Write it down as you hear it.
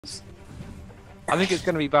I think it's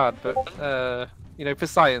going to be bad, but you know, for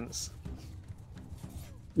science.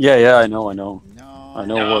 Yeah, I know. No. I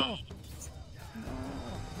know what. No.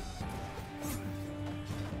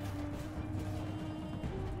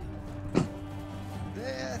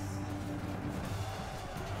 Death.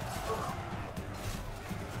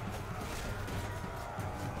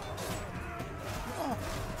 No.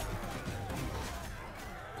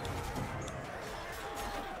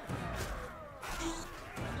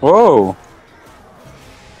 Whoa!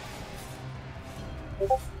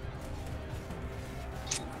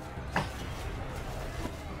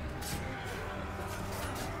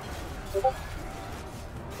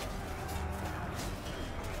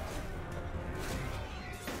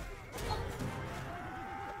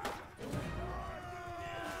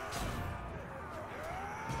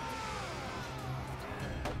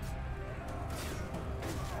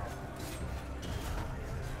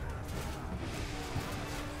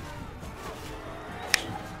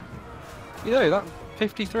 You know, that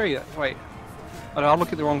 53, wait. Oh, no, I'm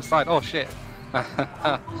looking at the wrong side. Oh, shit.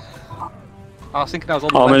 I was thinking I was on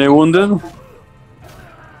the How left. many wounded?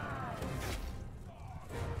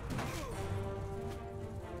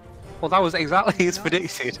 Well, that was exactly as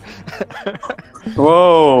predicted.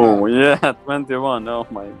 Whoa! Yeah, 21. Oh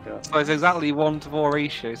my god. So it's exactly 1-to-4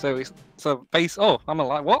 ratio. So it's base. Oh, I'm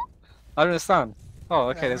like, what? I don't understand. Oh,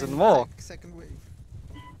 okay. There's more. Second wave.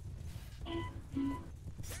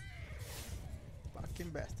 Fucking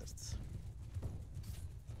bastards.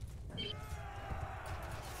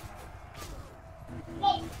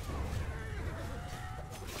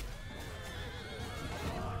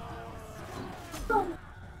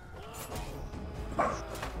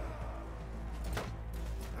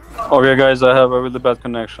 Okay, guys, I have a really bad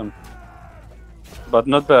connection, but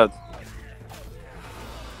not bad.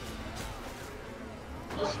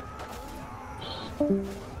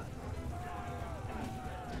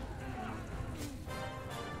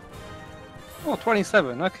 Oh,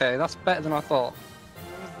 27. Okay, that's better than I thought.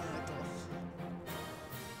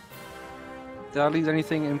 Did I lose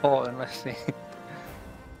anything important? Let's see.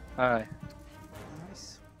 Alright.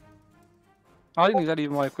 Nice. I didn't lose any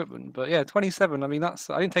of my equipment, but yeah, 27. I mean, that's.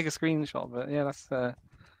 I didn't take a screenshot, but yeah, that's.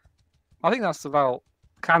 I think that's about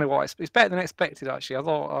kind of what it's better than expected. Actually, I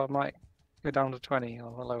thought I might go down to 20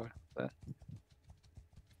 or lower, but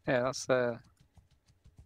yeah, that's.